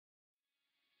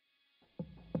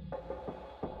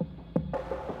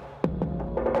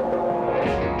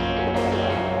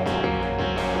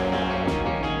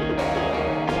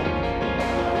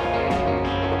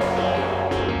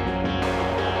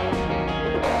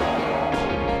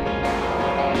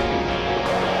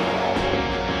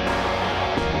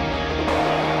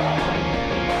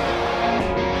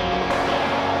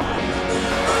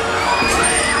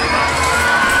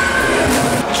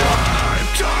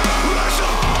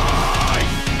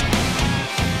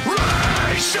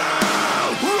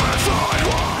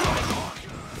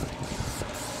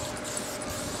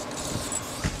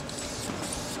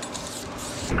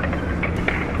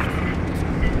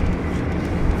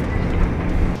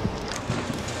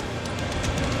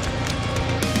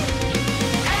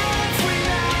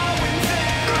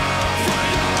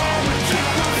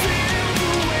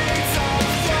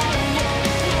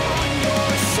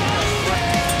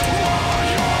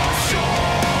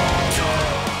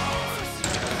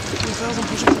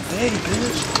Hey,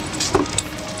 bitch.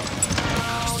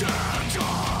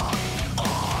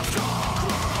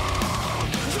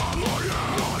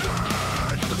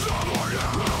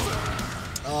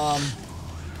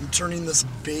 I'm turning this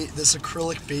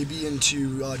acrylic baby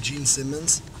into Gene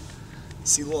Simmons.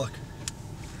 See, look.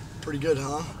 Pretty good,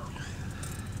 huh?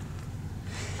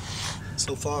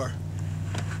 So far.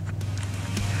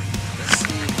 Let's see.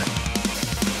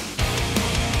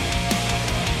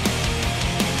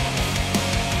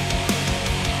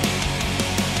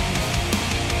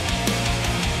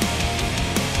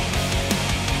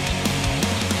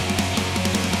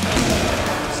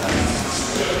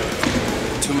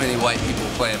 Too many white people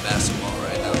playing basketball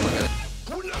right now. Look at it.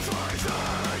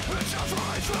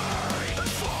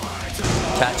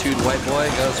 Tattooed white boy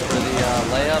goes for the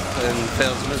layup and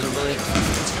fails miserably.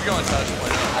 It's gonna go in touch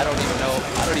point. I don't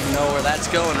even know where that's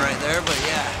going right there, but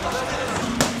yeah.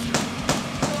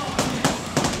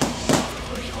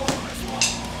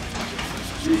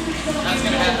 That's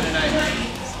gonna happen tonight.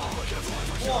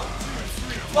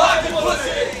 Fucking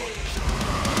pussy!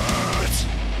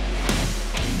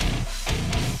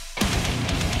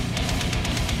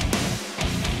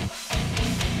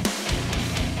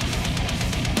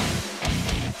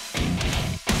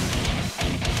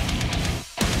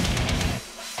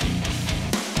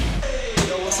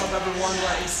 What's up, everyone?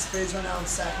 Ace of Spades right now in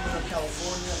Sacramento,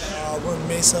 California. We're in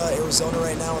Mesa, Arizona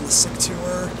right now on the Sick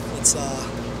Tour. It's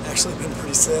actually been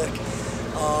pretty sick.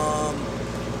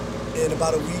 In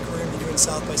about a week, we're going to be doing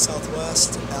South by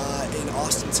Southwest in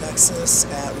Austin, Texas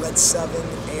at Red 7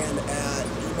 and at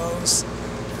Emo's,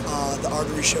 the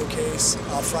Artery Showcase,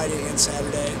 Friday and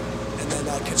Saturday. And then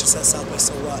catch us at South by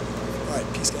So What.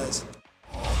 Alright, peace, guys.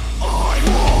 I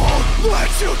won't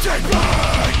let you take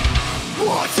back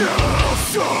what you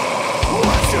said,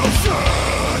 what you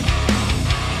said.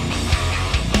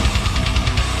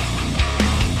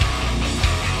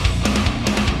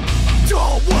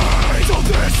 Don't wait till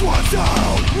this one's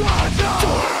out. Right now,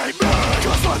 take me,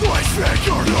 'cause my voice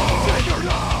figured out.